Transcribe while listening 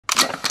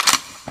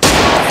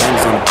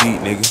Famous on the beat,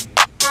 nigga.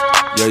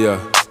 Yeah, yeah,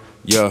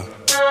 yeah.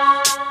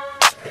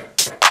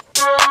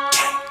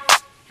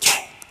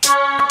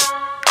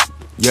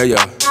 Yeah,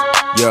 yeah,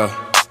 yeah.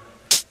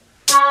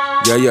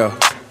 Yeah, yeah.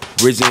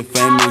 Rich and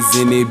famous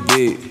in it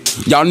big.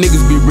 Y'all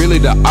niggas be really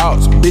the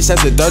ops. Bitch,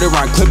 that's a 30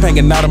 round clip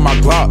hanging out of my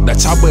Glock. That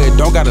chopper, it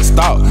don't gotta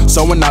stop.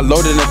 So when I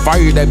load it and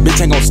fire, that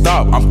bitch ain't gon'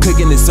 stop. I'm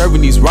cooking and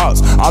serving these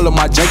rocks. All of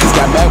my junkies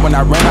got mad when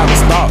I ran out of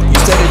stock. You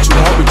said that you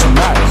hurt, but you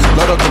not.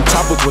 Load up them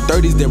choppers with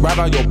 30s, then ride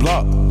on your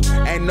block.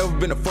 Ain't never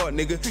been a fuck,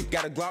 nigga.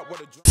 Got a Glock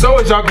with a... So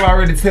as y'all can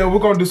already tell, we're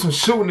gonna do some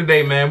shooting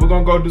today, man. We're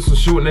gonna go do some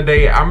shooting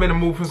today. I'm in the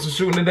mood for some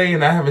shooting today,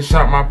 and I haven't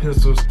shot my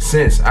pistols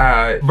since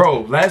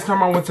bro, last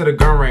time I went to the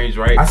gun range,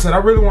 right? I said I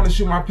really want to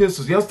shoot my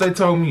pistols. Yesterday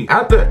told me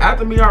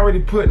after me already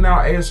putting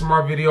out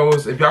ASMR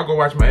videos. If y'all go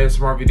watch my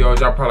ASMR videos,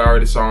 y'all probably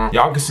already saw them.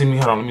 Y'all can see me.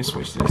 Hold on, let me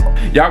switch this.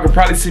 Y'all can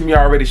probably see me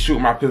already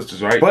shooting my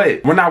pistols, right?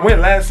 But when I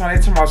went last time,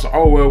 they told me,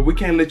 oh well, we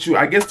can't let you.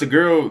 I guess the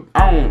girl,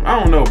 I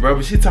don't know, bro,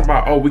 but she talking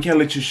about, oh, we can't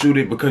let you shoot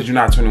it because you're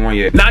not 21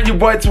 yet. Now your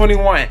boy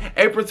 21.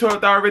 April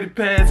 12th already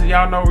passed, and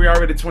y'all know we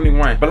already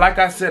 21. But like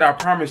I said, I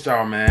promised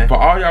y'all, man. For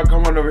all y'all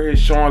coming over here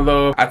showing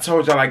love, I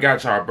told y'all I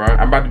got y'all, bro.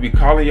 I'm about to be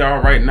calling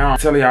y'all right now,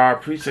 telling y'all I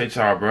appreciate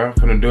y'all, bro. I'm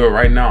finna do it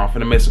right now. I'm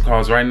finna make some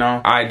calls right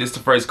now. All right, this is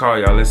the first call,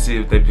 y'all. Let's see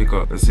if they pick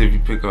up. Let's see if you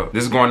pick up.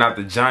 This is going out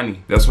to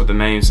Johnny. That's what the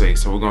name say.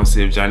 So we're gonna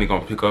see if Johnny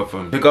gonna pick up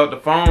for me. Pick up the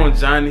phone,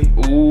 Johnny.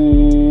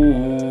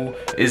 Ooh,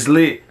 it's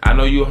lit. I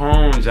know you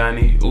home,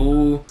 Johnny.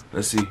 Ooh,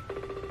 let's see.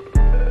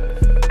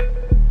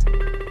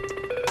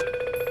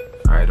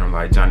 Alright, I'm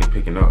like Johnny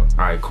picking up.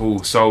 Alright,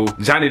 cool. So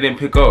Johnny didn't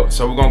pick up,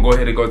 so we're gonna go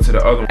ahead and go to the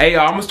other one. Hey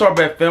y'all, I'm gonna start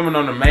back filming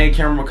on the main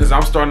camera because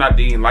I'm starting not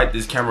to even like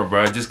this camera,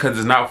 bro. Just cause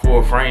it's not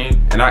full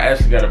frame. And I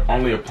actually got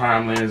only a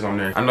prime lens on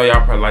there. I know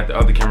y'all probably like the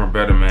other camera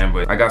better, man,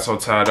 but I got so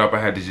tied up I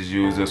had to just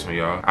use this one,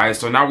 y'all. Alright,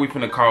 so now we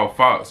finna call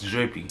Fox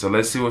Drippy. So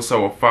let's see what's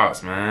up with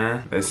Fox,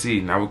 man. Let's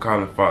see. Now we're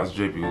calling Fox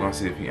Drippy. We're gonna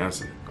see if he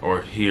answers.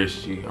 Or he or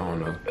she, I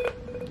don't know.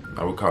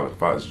 I would call it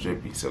Fox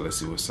Drippy, so let's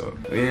see what's up.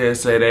 Yeah,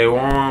 say they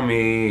want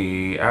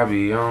me, I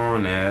be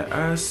on that.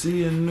 I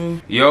see a new...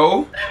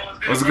 Yo,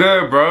 what's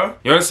good, bro?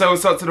 You wanna say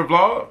what's up to the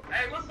vlog?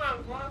 Hey, what's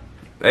up, vlog?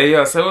 Hey,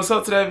 yo, say what's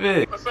up to that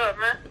vid. What's up,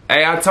 man?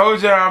 Hey, I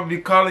told y'all I'll be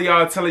calling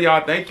y'all, telling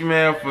y'all thank you,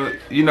 man, for,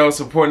 you know,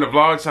 supporting the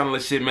vlog channel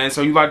and shit, man.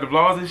 So you like the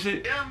vlogs and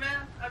shit? Yeah,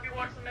 man. I be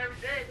watching them every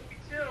day. They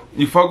be chill.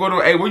 You fuck with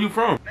them? Hey, where you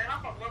from? Man,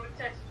 I'm from Lubbock,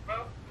 Texas, bro.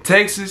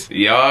 Texas?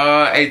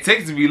 Yeah, hey,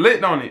 Texas be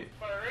lit on it.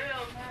 For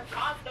real, man.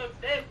 I'm so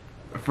sick.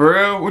 For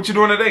real? What you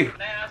doing today? Man,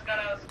 I just got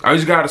out of school. Oh, you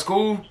just got out of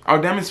school?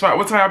 Oh, damn, it's 5.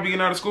 What time y'all be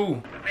getting out of school?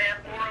 Man,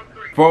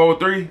 403.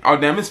 403? Oh,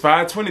 damn, it's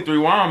 523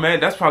 where I'm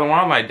at. That's probably why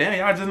I'm like, damn,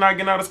 y'all just not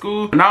getting out of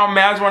school? Now,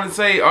 man, I just want to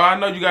say, I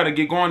know you got to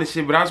get going and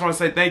shit, but I just want to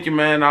say thank you,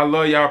 man. I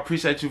love y'all.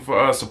 Appreciate you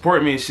for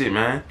supporting me and shit,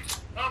 man.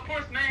 Oh, of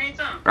course, man.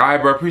 Anytime.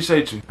 Alright, bro,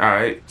 appreciate you.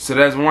 Alright, so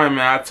that's one,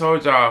 man. I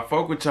told y'all,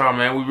 fuck with y'all,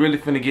 man. We really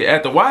finna get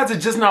at the... Why is it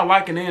just not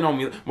liking in on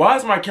me? Why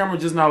is my camera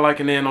just not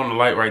liking in on the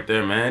light right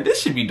there, man?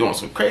 This should be doing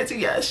some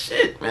crazy ass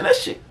shit, man. That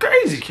shit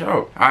crazy,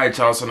 yo. Alright,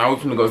 y'all, so now we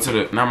finna go to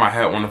the... Now my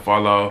hat wanna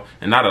fall off,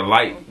 and now the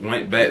light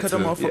went back to... Cut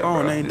them motherfucker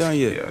on, ain't done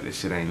yet. Yeah, this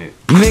shit ain't it.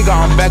 Nigga,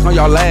 I'm back on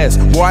y'all ass.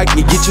 Boy, I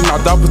can get you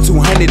knocked off for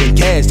 200 in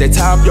cash. They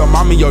tie up your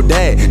mom and your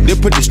dad.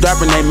 Then put the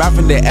strap in their mouth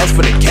and they ask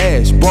for the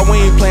cash. Boy, we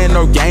ain't playing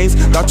no games.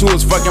 Thought you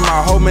was fucking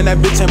my hoe, man. That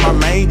bitch ain't my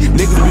main.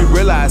 Niggas be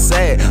real, I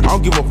sad. I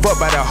don't give a fuck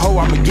about that hoe.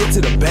 I'ma get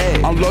to the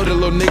bag. I'm loaded,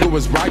 little nigga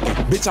was rocking.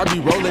 Bitch, I be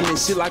rolling and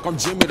shit like I'm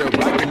Jimmy the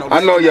Rocket. No,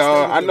 I know,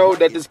 y'all. I know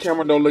that this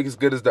camera don't look as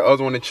good as the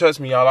other one. And trust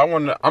me, y'all.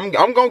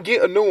 I'm gonna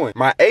get a new one.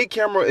 My A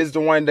camera is the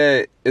one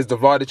that is the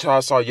vlog that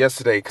y'all saw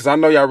yesterday. Cause I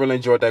know y'all really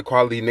enjoyed that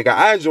quality, nigga.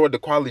 I enjoyed the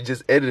quality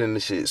just editing the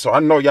shit. So I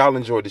know y'all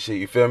enjoyed the shit,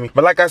 you feel me?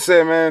 But like I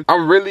said, man,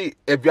 I'm really,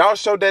 if y'all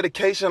show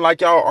dedication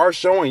like y'all are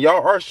showing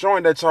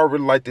that y'all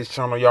really like this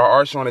channel. Y'all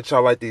are showing that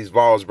y'all like these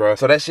vlogs, bro.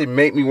 So that shit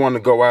make me want to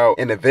go out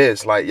and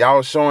invest. Like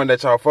y'all showing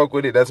that y'all fuck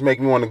with it, that's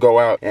making me want to go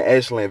out and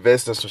actually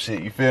invest in some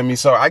shit, you feel me?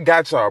 So I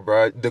got y'all,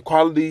 bro. The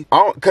quality,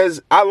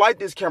 cause I like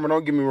this camera,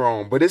 don't get me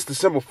wrong, but it's the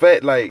simple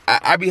fact, like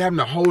I be having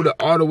to hold it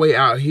all the way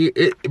out here.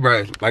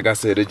 Bro, like I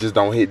said, it just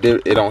don't hit.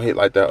 It don't hit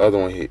like that other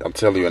one hit. I'm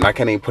telling you, and I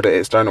can't even put an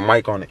external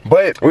mic on it.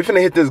 But we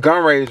finna hit this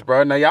gun range,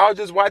 bro. Now y'all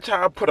just watch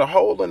how I put a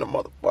hole in the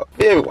motherfucker.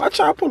 Yeah, watch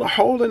how I put a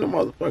hole in the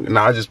motherfucker.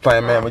 Nah, I just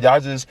playing, man. But y'all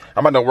just,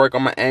 I'm about to work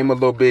on my aim a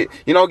little bit.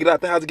 You know, get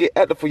out the house to get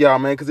active for y'all,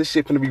 man. Cause this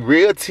shit finna be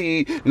real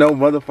tea. No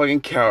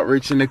motherfucking count.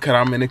 Rich in the cut.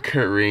 I'm in the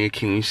cut. Ring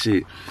king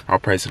shit. I'll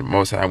pray to the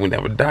most high. We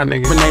never die,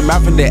 nigga. When they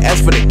mouth and they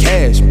ask for the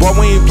cash. Boy,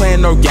 we ain't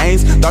playing no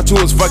games. Thought you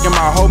was fucking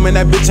my hoe, man.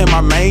 That bitch ain't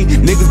my main.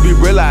 Niggas be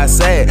real, I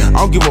sad. I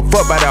don't give a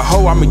fuck about that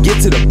hoe. I'ma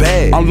get to the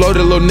bag. I'm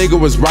loaded, little nigga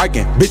was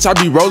rocking. Bitch, I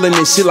be rolling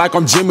and shit like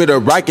I'm Jimmy the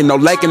Rocket. No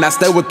lacking, I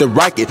stay with the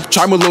rocket.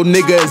 Try my little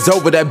nigga is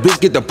over. That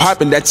bitch get the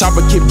poppin'. That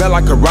chopper kick back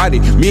like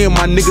karate. Me and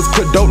my niggas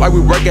put dope like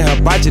we working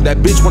hibachi. That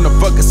bitch wanna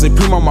fuck a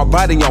Supreme on my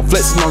body. Y'all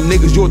flexing on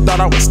niggas. You would thought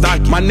I was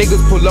stocky. My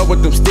niggas pull up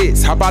with them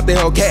sticks. Hop out the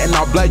Hellcat and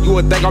all black. You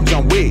would think I'm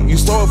John Wick. You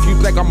saw if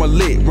you think I'm a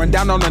lick. Run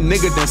down on a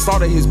nigga, then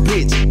slaughter his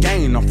bitch.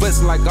 Gang, I'm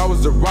flexing like I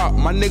was the rock.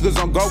 My niggas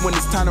on go when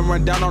it's time to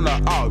run down on the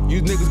op.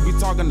 You niggas be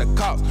talking to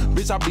cops.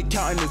 Bitch, I be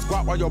counting this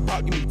guap while your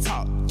pop give me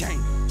top. Gang.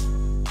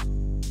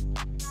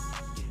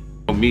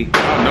 me.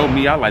 Y'all know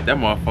me, I like that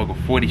motherfucker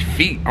 40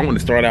 feet. I want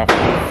to start out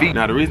 40 feet.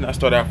 Now the reason I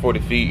start out 40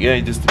 feet, it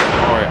ain't just to be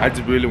hard. I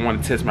just really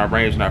want to test my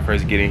range when I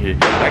first get in here.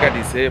 I got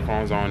these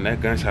headphones on, that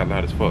gunshot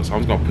loud as fuck, so I'm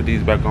just gonna put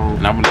these back on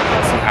and I'm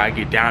gonna see how I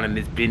get down in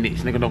this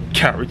business. Nigga don't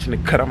count rich in the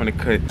cut, I'm in the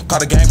cut. Call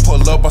the gang,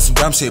 pull up on some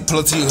dumb shit. Pull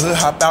up to your hood,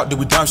 hop out, do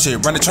we dumb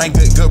shit. Run the train,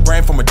 good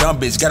brain from a dumb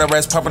bitch. Got her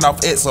ass pumping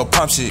off it, so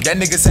pump shit. That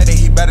nigga say that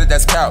he better,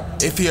 that's cow.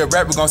 If he a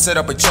rap, we gon' set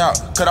up a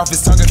chop. Cut off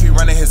his tongue if he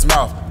running his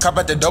mouth. Cop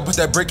out the dope, put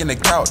that brick in the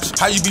couch.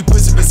 How you be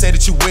pussy but say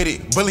that you with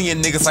it?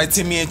 Bullying niggas like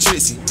Timmy and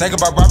Trixie. Think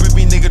about robbing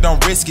me, nigga, don't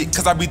risk it.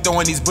 Cause I be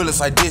throwing these bullets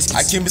like discs.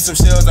 I give me some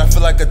shells, I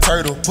feel like a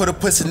turtle. Put a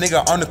pussy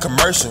nigga on the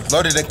commercial.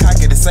 Loaded and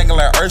cocky, it's singing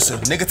like Ursa.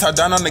 Nigga talk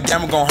down on the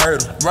game, I'm gon'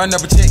 hurt him. Run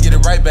up a check, get it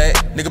right back.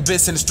 Nigga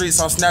bitch in the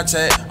streets on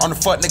Snapchat. On the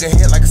fuck nigga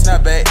head like a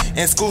snapback.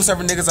 In school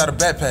serving niggas out of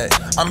backpack.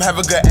 I'm have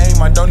a good aim,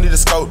 I don't need a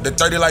scope. The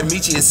 30 like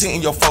Michi is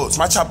hitting your folks.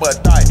 My chopper a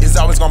thigh, it's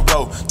always gon'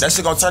 blow. That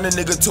shit gon' turn a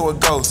nigga to a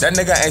ghost. That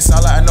nigga ain't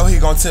solid, I know he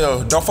gon'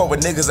 tell. Don't fuck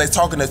with niggas, they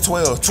talking to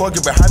 12. 12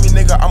 get behind me,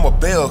 nigga, I'm a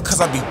bail. Cause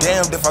I be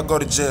damned if I go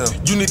to jail.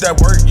 You need that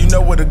work, you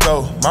know where to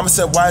go. Mama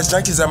said, why is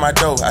junkies at my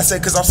door? I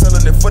said, cause I'm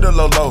selling it for the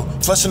low.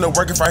 Flushing the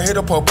work if I hit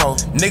a popo.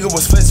 Nigga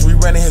was flexing, we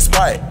ran in his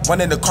spot.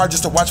 Went in the car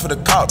just to watch for the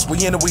cops.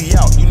 We in and we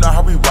out, you know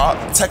how we rock.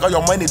 Take all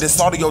your money, then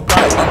start your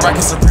thought. I'm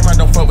rockin' Supreme, I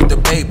don't fuck with the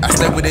babe. I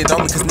stay with it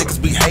on me cause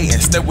niggas be hating.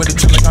 Stay with it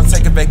chill like I'm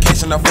taking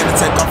vacation. I'm finna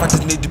take off, I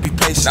just need to be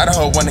patient. Now the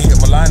hoe wanna hit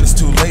my line, it's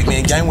too late,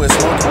 man. Gang with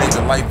smoking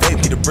nigga like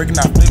vape. Get a brick and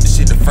I flip the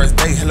shit the first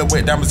day. Hella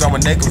wet diamonds on my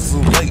neck, was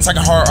too late.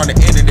 Taking hard on the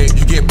end of it.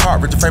 You get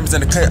popped, rich famous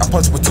in the cut. I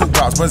punch with 2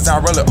 blocks. Buzz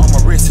down, roll it on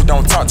my wrist. It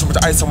don't talk, too much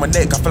ice on my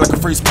neck. I feel like a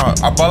freeze pop.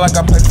 I ball like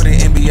I play for the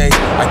NBA.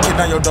 I kick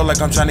down your door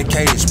like I'm trying to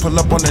cage. Pull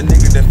up on the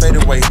nigga that fade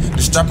away.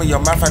 The strap in your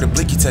mouth, how the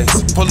blicky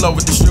taste. Pull up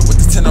with the strip with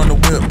the 10 on the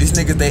whip. These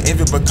niggas they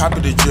envy but copy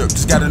the drip.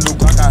 Just got a new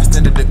Glock, I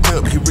extended the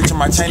clip. He reaching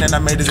my chain and I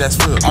made his ass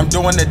flip. I'm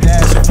doing the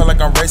dash, I feel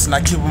like I'm racing. I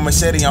keep a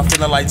machete, I'm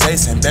feeling like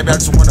Jason. Baby, I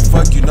just wanna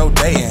fuck you, no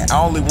dating.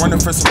 I only want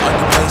it for some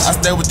occupation. I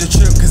stay with the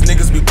trip cause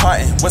niggas be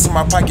plotting. What's in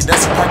my pocket,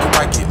 that's a pocket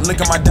rocket.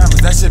 Look at my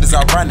diamonds, that shit is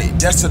ironic.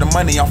 That's to the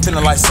money, I'm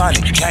feeling like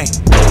Sonic. Gang,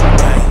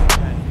 gang,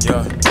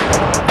 yeah.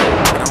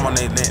 I'm on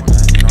they lit,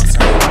 man, you know what I'm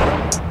saying?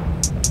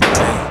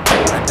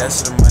 Gang,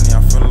 that's to the money,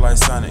 I'm feeling like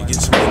Sonic. Get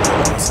your money, you know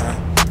what I'm saying?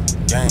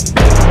 Gang,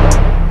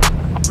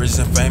 rich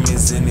and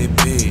famous in it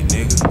big,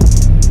 nigga.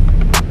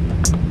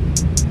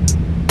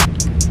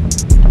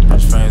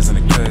 Rich famous in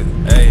the cut,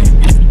 ayy,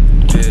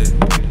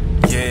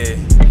 yeah.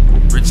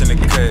 Rich in the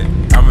cut,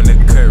 I'm in the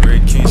cut,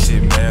 Red King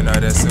shit, man. Know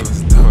that shit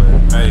was dope,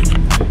 ayy.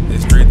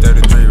 It's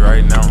 333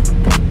 right now.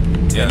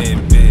 Yeah, in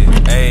it big,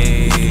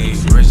 ayy.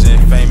 Rich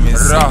and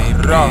famous in it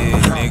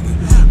big,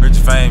 nigga. Rich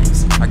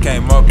famous, I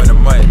came up in a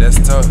month, that's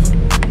tough.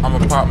 I'ma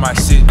pop my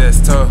shit, that's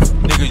tough.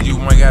 Nigga, you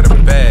ain't got a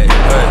bag,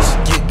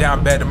 hush. Get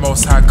down bad, the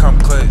most high come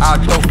clutch. I'll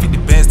throw 50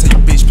 bands till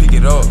your bitch pick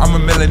it up. I'm a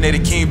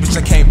melanated king, bitch,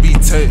 I can't be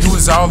touched. He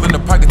was all in the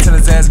pocket till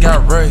his ass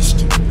got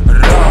rushed.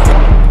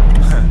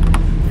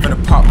 Finna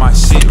pop my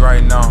shit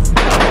right now.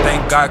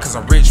 Thank God cause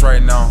I'm rich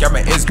right now. Got my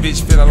ex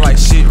bitch feeling like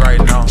shit right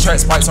now. Track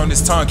spikes on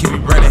his tongue, keep me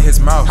running his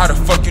mouth. How the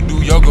fuck you do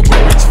yoga but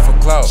reaching for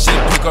clout? Shit,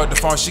 pick up the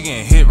phone, she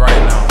getting hit right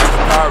now.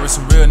 Power is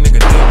some real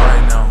nigga dick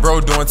right now.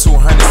 Bro doing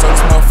 200, so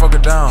this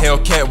motherfucker down.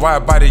 Hellcat,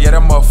 wide body, yeah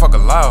that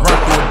motherfucker loud. Run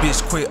through a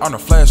bitch quick on the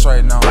flash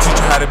right now. Teach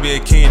you how to be a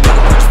king,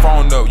 nigga, put your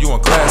phone up, you in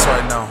class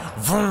right now.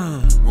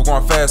 Vroom, we're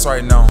going fast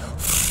right now.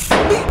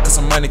 That's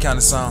some money kind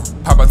of song.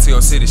 Pop out to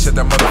your city, shut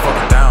that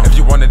motherfucker down. If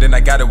you want it, then I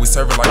got it, we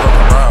serve it like Uncle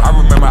Rob.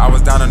 I remember I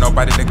was down and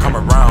nobody didn't come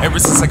around. Ever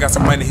since I got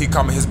some money, he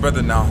call me his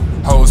brother now.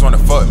 Hoes wanna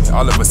fuck me,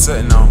 all of a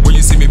sudden now. When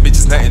you see me,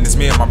 bitches nothing, it's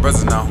me and my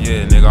brothers now.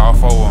 Yeah, nigga, all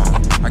 4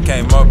 on. I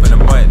came up in a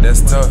month,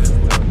 that's tough.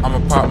 I'ma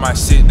pop my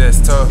shit, that's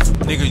tough.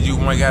 Nigga, you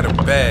ain't got a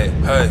bag,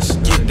 hush.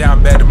 Get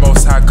down bad, the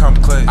most high come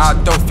clutch.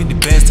 I'll throw 50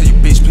 bands till your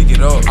bitch pick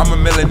it up. I'm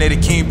a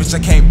melanated king, bitch, I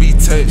can't be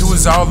touched. He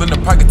was all in the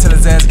pocket till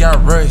his ass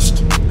got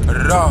rushed.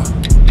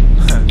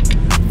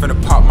 Finna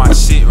pop my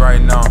shit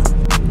right now.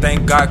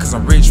 Thank God cause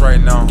I'm rich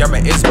right now. Got my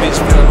ex bitch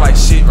feeling like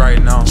shit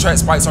right now. Track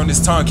spikes on his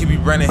tongue, keep me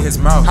running his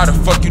mouth. How the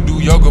fuck you do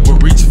yoga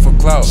but reaching for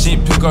clout? She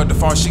ain't pick up the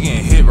phone, she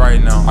getting hit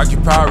right now.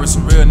 Occupy with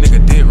some real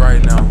nigga dick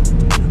right now.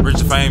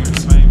 Rich and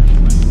famous,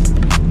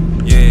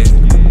 yeah.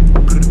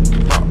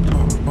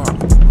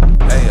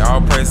 Hey, all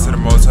praise to the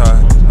Most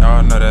High.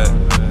 Y'all know that.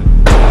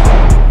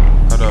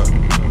 Hold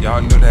up, y'all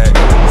knew that.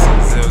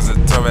 It was a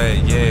tough ass,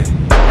 yeah.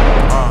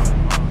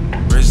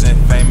 Rich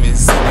and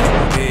famous in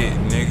the bed,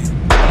 nigga.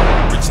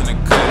 Rich in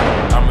the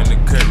cut, I'm in the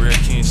cut, real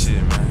king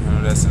shit, man. I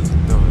know that's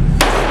dope.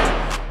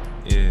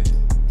 Yeah.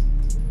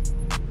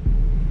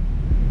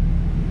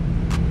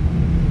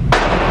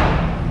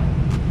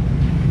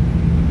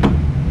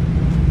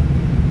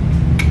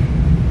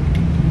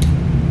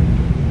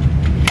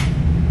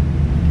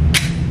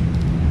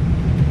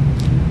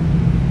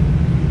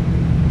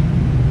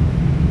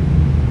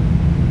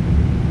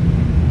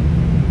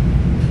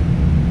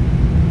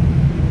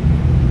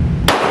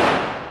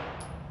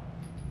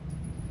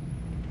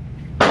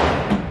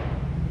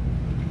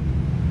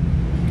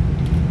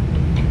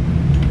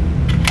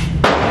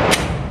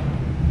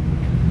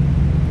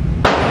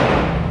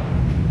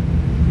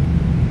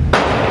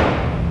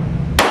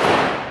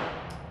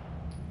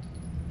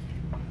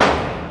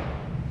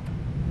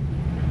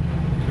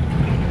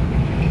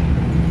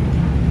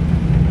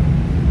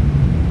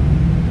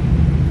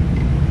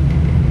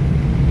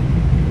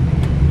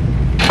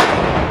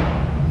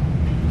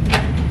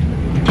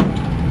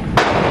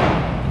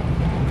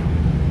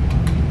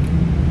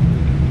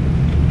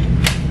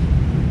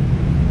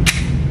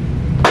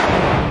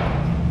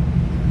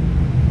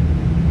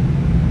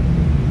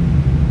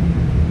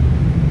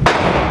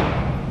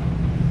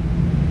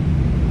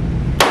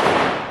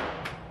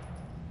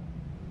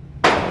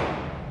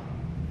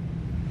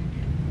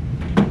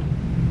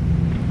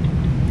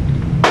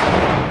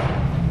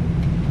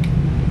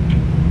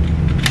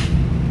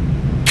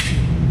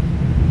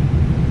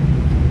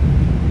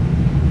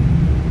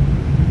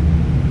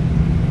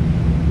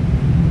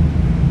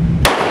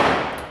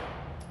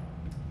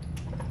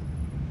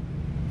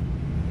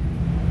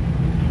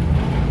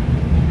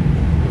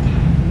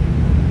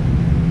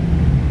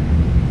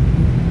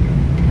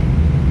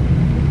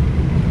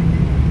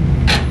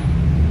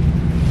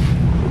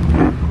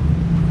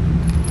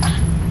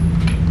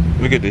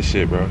 Look at this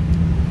shit, bro.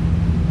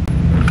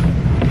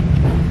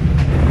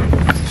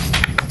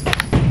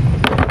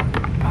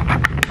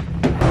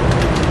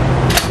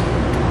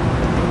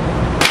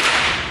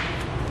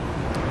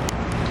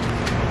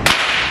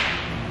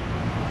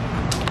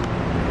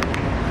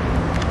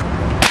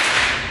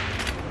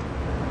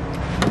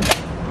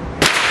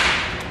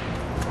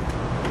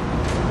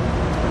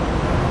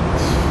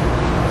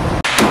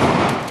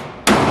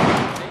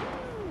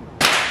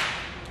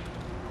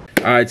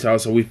 Alright, y'all,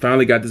 so we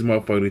finally got this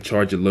motherfucker to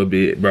charge a little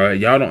bit, bro.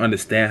 Y'all don't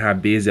understand how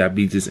busy I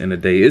be just in a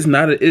day. It's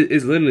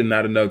literally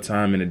not enough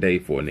time in a day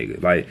for a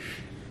nigga. Like,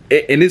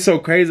 and it's so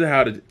crazy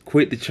how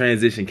the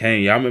transition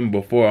came. Y'all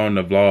remember before on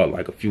the vlog,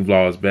 like a few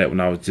vlogs back when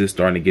I was just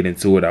starting to get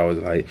into it, I was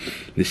like,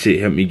 this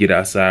shit helped me get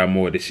outside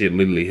more. This shit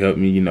literally helped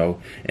me, you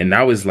know. And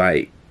now it's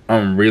like,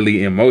 I'm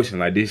really in motion.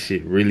 Like, this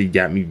shit really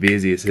got me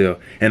busy as hell.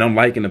 And I'm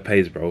liking the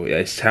pace, bro.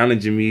 It's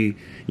challenging me,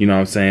 you know what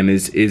I'm saying?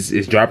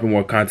 It's dropping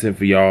more content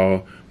for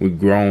y'all. We're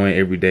growing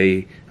every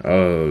day. You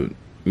know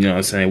what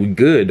I'm saying? We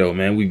good though,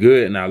 man. We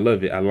good, and I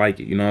love it. I like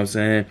it. You know what I'm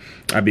saying?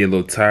 I be a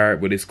little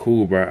tired, but it's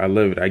cool, bro. I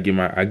love it. I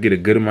get a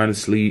good amount of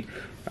sleep.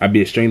 I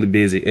be extremely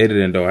busy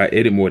editing though. I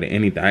edit more than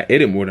anything. I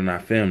edit more than I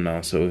film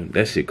now, so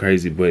that shit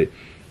crazy. But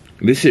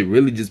this shit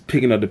really just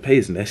picking up the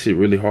pace, and that shit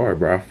really hard,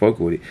 bro. I fuck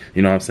with it.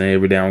 You know what I'm saying?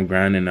 Every day I'm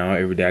grinding now.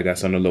 Every day I got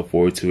something to look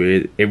forward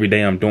to. Every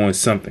day I'm doing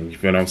something. You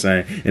feel what I'm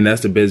saying? And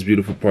that's the best,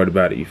 beautiful part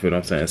about it. You feel what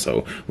I'm saying?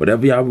 So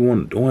whatever y'all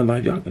want to do in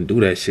life, y'all can do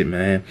that shit,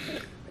 man.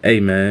 Hey,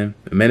 man,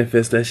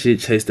 manifest that shit,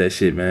 chase that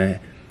shit, man.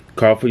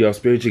 Call for your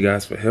spiritual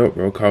guys for help,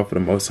 bro. Call for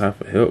the Most High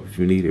for help if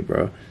you need it,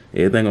 bro.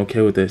 Everything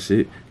okay with that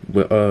shit.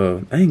 But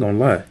I ain't gonna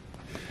lie.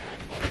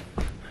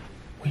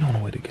 We on the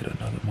way to get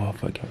another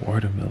motherfucking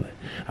watermelon.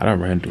 I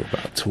done ran through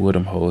about 2 of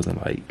them hoes in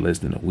like less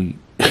than a week.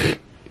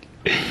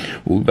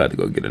 We about to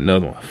go get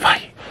another one.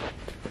 Fight.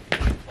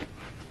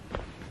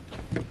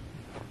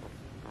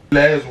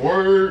 Last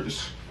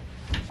words.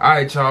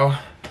 Alright, y'all.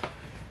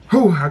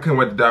 Whew, I couldn't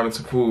wait to dive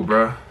into food,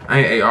 bro. I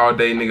ain't ate all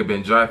day, nigga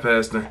been dry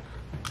fasting.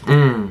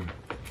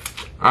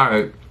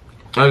 Alright.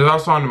 As y'all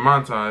saw in the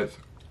montage,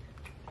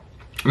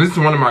 this is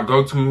one of my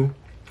go-to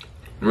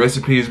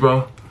recipes,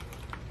 bro.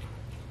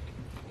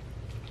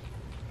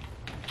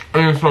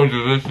 And it's so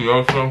delicious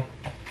also.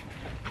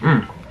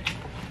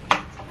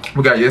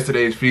 We got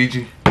yesterday's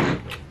Fiji.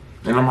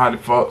 And I'm hot as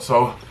fuck,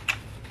 so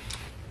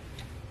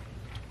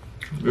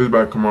this is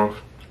about to come off.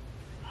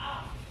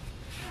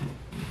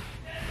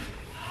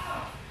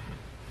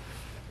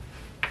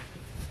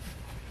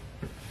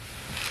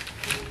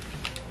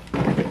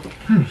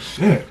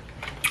 Shit.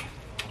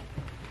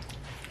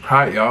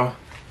 Hot, y'all.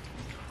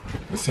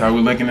 Let's see how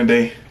we looking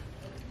today.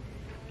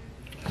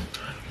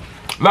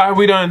 Like,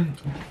 we done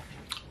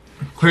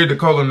cleared the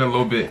colon a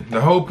little bit. The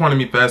whole point of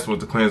me fasting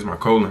was to cleanse my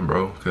colon,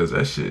 bro. Cause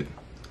that shit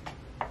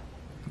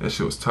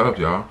was tough,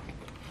 y'all.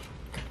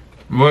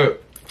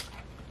 But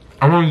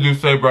I wanted to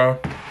say, bro,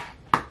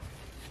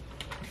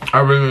 I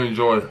really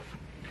enjoy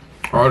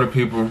all the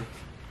people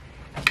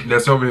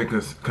that's over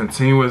here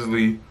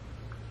continuously,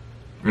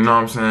 you know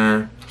what I'm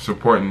saying,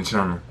 supporting the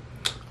channel.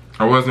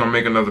 I was gonna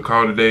make another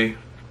call today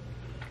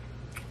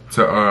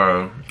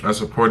to a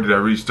supporter that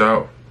reached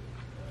out,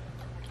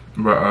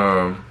 but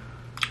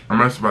I'm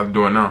just about to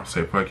do it now.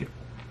 Say fuck it.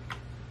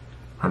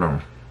 Hold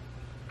on.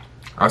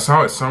 I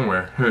saw it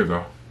somewhere. Here you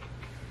go.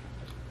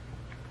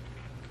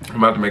 I'm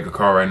about to make a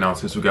call right now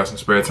since we got some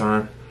spare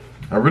time.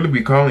 I really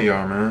be calling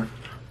y'all, man.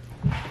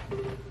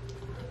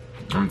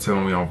 I'm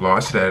telling we on vlog. I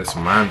should have added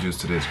some lime juice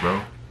to this,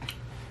 bro.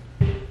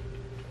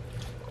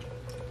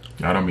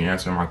 Y'all don't be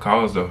answering my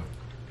calls though.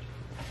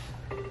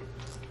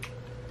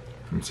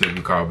 Let me see if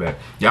you call back.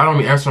 Y'all don't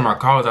be answering my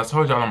calls. I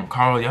told y'all I'm gonna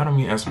call. Y'all don't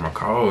be answering my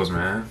calls,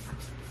 man.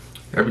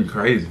 That'd be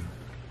crazy.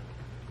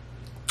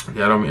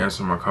 Y'all don't be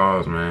answering my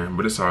calls, man.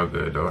 But it's all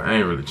good though. I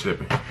ain't really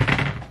tripping.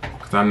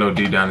 Cause I know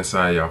deep down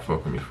inside y'all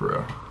fuck with me for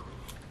real.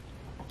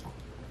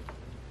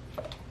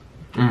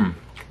 I ain't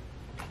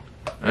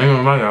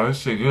gonna lie, y'all.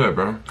 This shit good,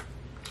 bro.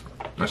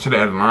 I should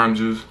have added lime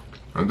juice.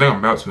 I think I'm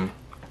about to.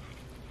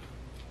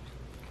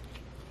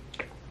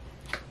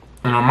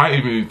 And I might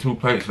even eat 2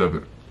 plates of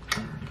it.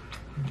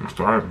 I'm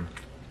starving.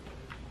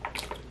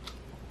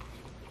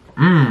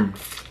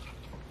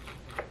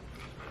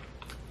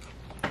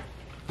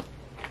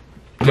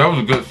 That was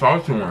a good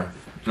salty one.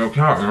 No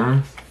cap,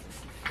 man.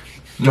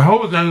 The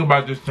whole thing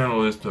about this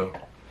channel is to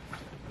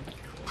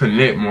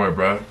connect more,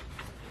 bro.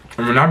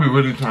 I mean, I be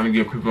really trying to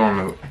get people on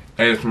the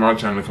ASMR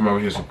channel to come over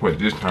here and support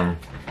this channel.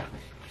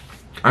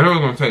 I know it's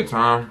gonna take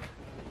time,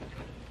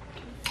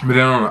 but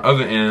then on the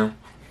other end,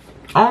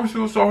 I don't see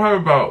what's so hard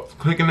about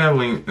clicking that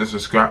link and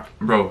subscribe,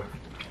 bro.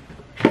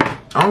 I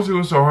don't see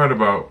what's so hard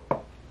about.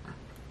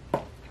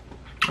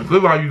 It's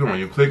literally all you doing.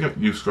 You click it,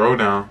 you scroll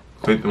down,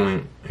 click the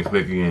link, and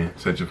click again.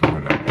 Set your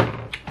phone up.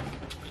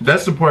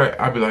 That's the part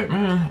I be like,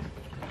 man,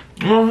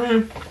 you know what I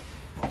mean?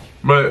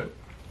 But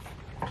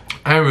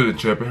I ain't really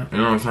tripping. You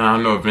know what I'm saying?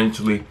 I know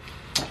eventually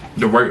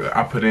the work that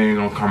I put in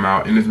gonna come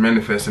out, and it's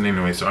manifesting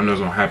anyway, so I know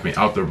it's gonna happen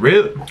out the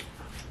rip.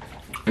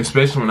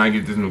 Especially when I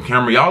get this new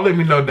camera. Y'all let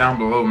me know down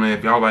below, man,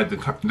 if y'all like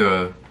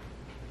the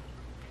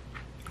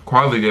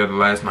quality of the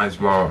last night's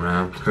vlog,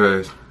 man,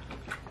 because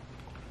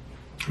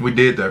we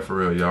did that for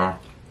real, y'all.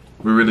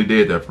 We really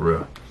did that for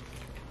real.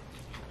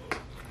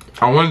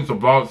 I wanted to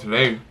vlog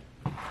today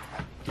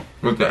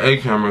with the A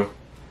camera,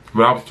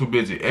 but I was too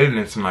busy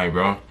editing tonight,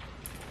 bro.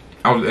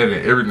 I was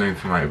editing everything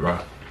tonight, bro.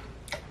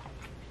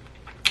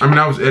 I mean,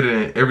 I was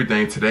editing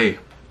everything today,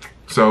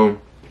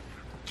 so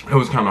it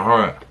was kind of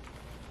hard.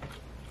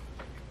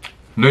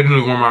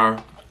 Literally, when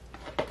my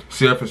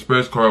CF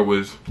Express card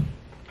was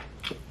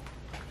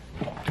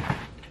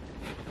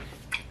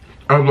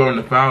uploading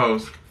the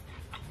files,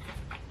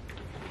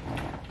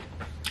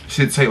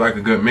 shit take like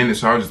a good minute,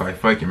 so I was just like,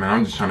 fuck it, man.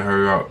 I'm just trying to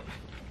hurry up,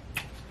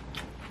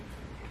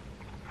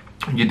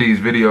 get these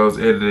videos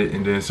edited,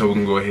 and then so we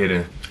can go ahead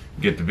and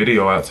get the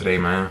video out today,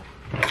 man.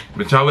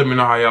 But y'all let me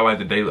know how y'all like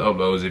the daily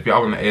uploads. If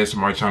y'all want to add some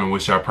more channel,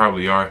 which y'all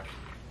probably are,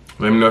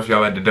 let me know if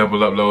y'all like the double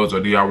uploads, or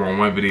do y'all want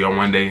one video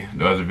one day,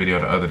 the other video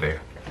the other day.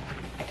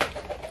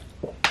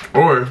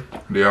 Or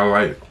do y'all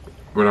like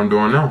what I'm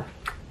doing now?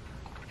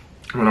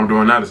 What I'm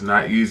doing now is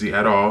not easy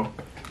at all.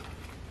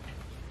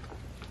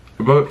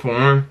 But for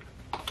one,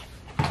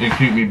 it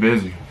keep me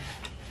busy.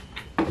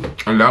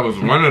 And that was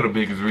one of the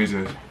biggest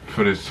reasons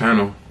for this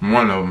channel.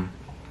 One of them.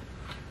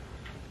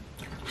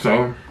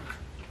 So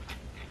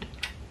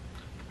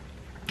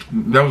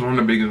that was one of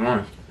the biggest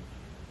ones.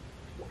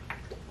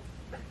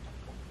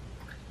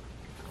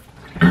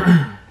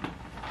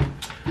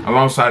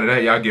 Alongside of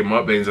that, y'all get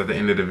mukbangs at the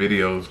end of the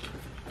videos.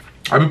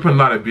 I be putting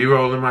a lot of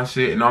B-roll in my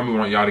shit, and I don't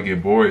want y'all to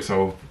get bored,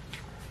 so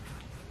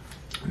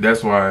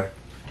that's why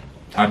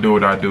I do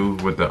what I do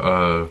with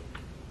the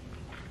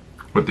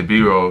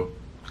B-roll,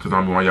 because I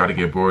don't want y'all to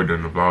get bored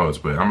during the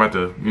vlogs. But I'm about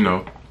to, you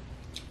know,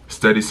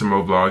 study some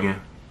more vlogging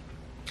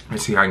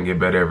and see how I can get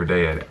better every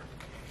day at it.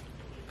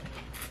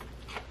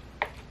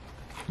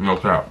 No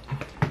cap.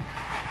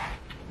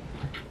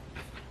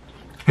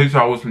 Hit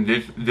y'all with some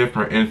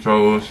different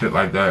intros, shit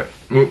like that.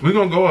 We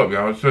gonna go up,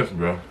 y'all. Trust me,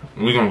 bro.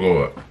 We gonna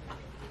go up.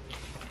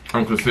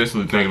 I'm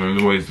consistently thinking of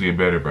new ways to get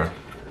better, bro.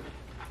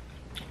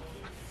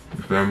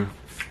 You feel me?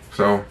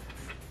 So,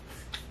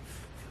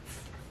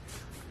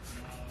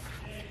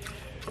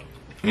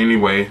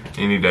 anyway,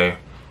 any day,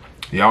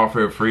 y'all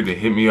feel free to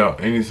hit me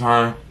up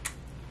anytime.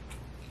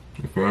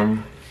 You feel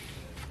me?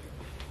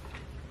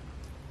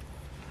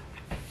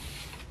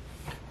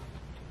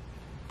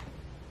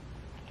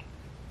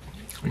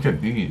 Look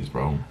at these,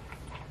 bro.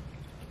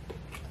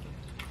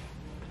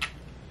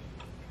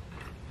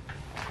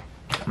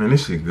 Man,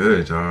 this shit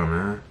good, y'all,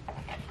 man.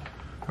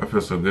 I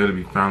feel so good to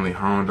be finally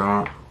home,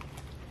 dog.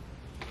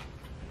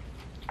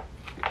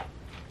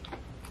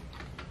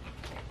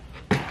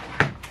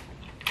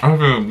 I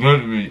feel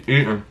good to be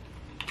eating.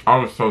 I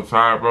was so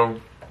tired, bro.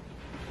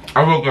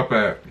 I woke up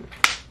at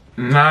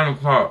 9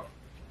 o'clock.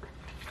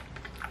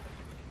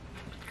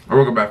 I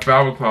woke up at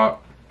 5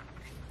 o'clock.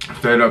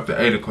 Stayed up to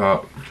 8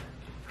 o'clock.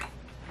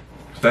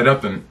 Stayed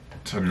up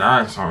to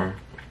 9 something.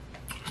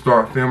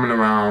 Started filming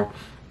around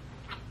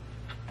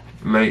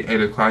late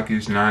 8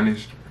 o'clock-ish,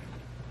 9-ish.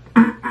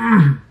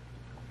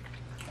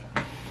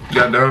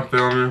 Got done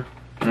filming,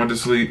 went to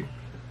sleep.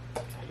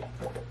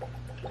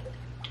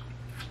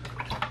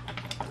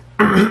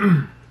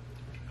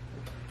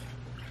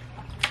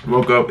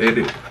 Woke up,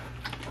 edit.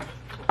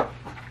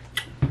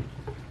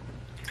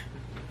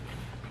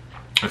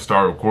 And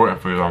start recording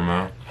for y'all,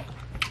 man.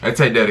 It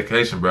take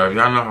dedication, bro. If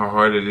y'all know how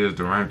hard it is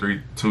to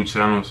run 2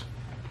 channels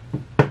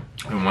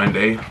in one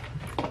day,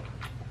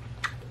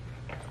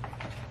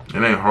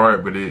 it ain't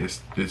hard, but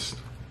it's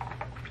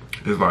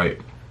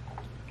like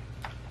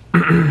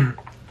I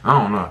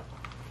don't know.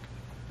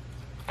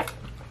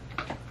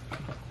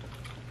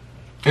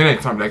 It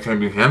ain't something that can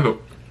be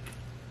handled.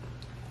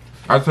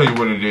 I'll tell you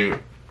what it did.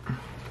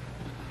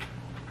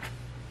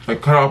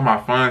 It cut off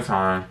my fun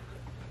time,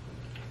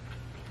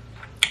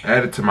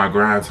 added to my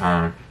grind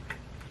time,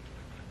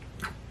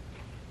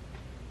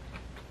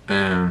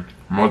 and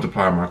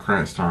multiplied my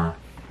crunch time.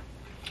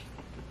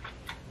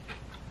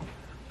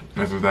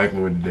 That's exactly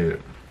what it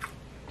did.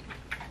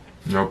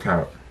 No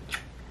cap.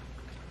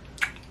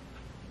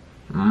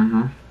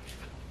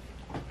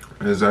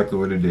 Exactly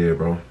what it did,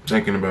 bro.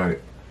 Thinking about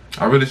it.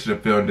 I really should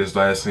have filmed this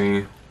last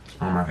scene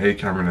on my A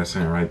camera that's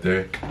sitting right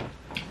there.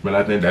 But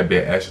I think that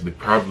bit actually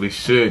probably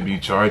should be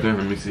charging.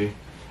 Let me see.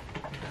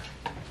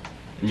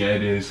 Yeah,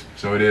 it is.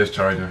 So it is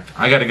charging.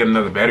 I gotta get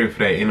another battery for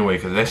that anyway,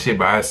 because that shit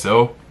by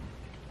itself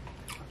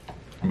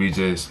be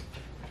just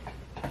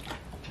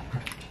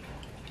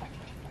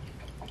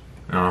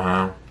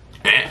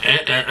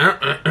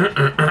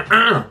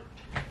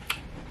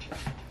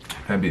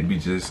that bit be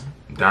just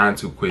dying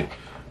too quick.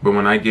 But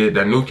when I get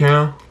that new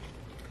cam,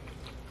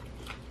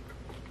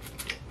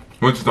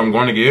 which is I'm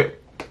going to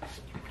get,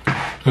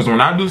 because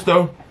when I do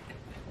stuff,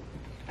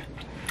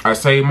 I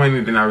save money,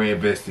 then I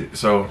reinvest it.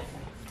 So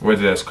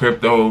whether that's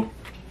crypto,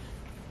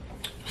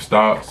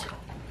 stocks,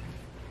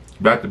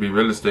 about to be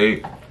real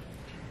estate,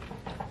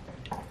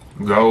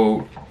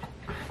 gold,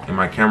 and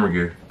my camera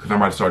gear, because I'm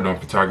about to start doing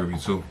photography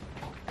too.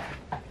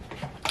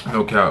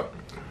 No cap.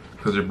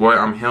 Because your boy,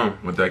 I'm him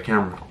with that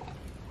camera.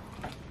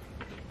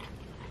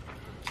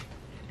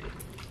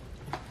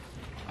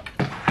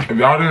 If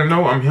y'all didn't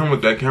know, I'm him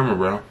with that camera,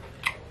 bro.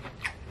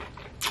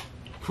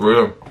 For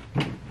real.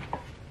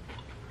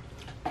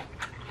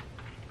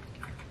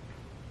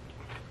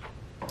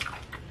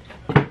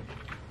 I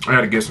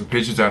gotta get some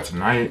pictures out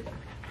tonight.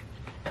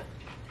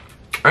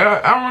 I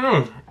don't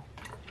know.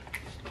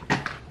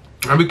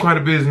 I be quite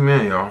a busy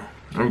man, y'all.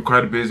 I be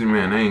quite a busy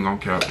man. I ain't gonna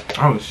count.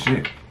 Oh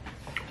shit.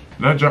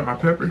 Did I drop my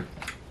pepper?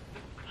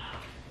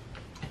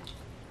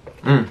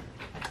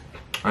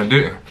 I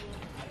did.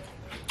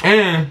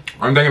 And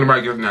I'm thinking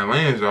about getting that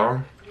lens,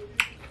 y'all.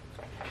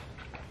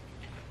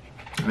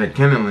 That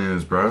Canon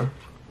lens, bro.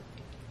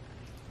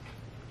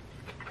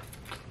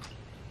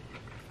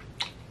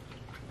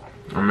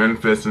 I'm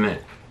manifesting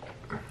it.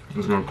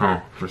 It's gonna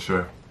come for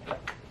sure.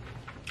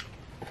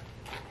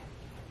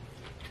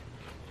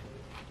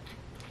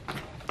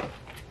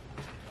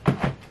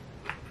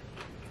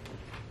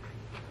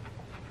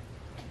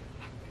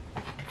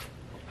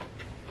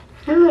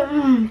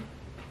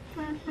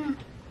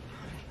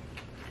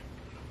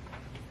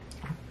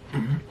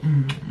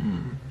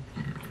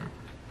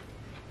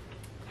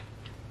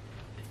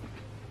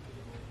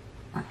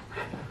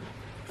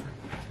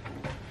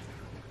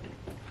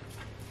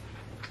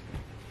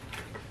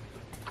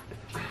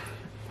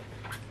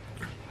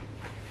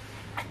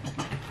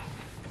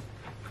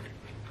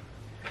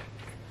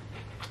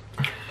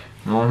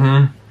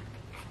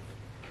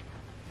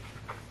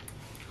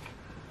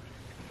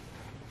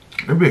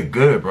 It be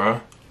good, bro.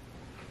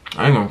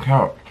 I ain't gonna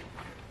count.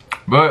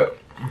 But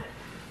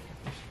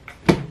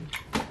I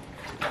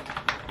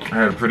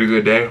had a pretty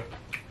good day.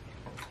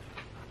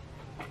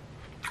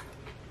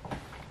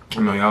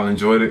 I know y'all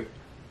enjoyed it.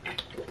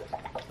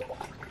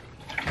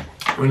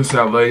 I wanna say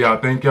I love y'all.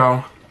 Thank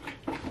y'all.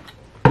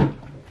 I'm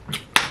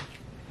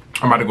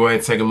about to go ahead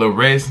and take a little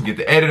rest and get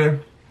the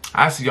editor.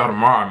 I'll see y'all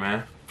tomorrow,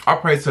 man. I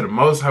pray to the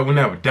Most High, we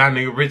never die,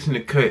 nigga. Rich in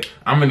the cut.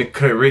 I'm in the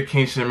cut, Rick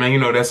King shit, man. You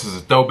know that's just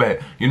a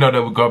throwback. You know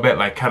that we go back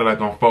like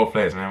Cadillac on 4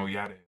 flats, man. We out here.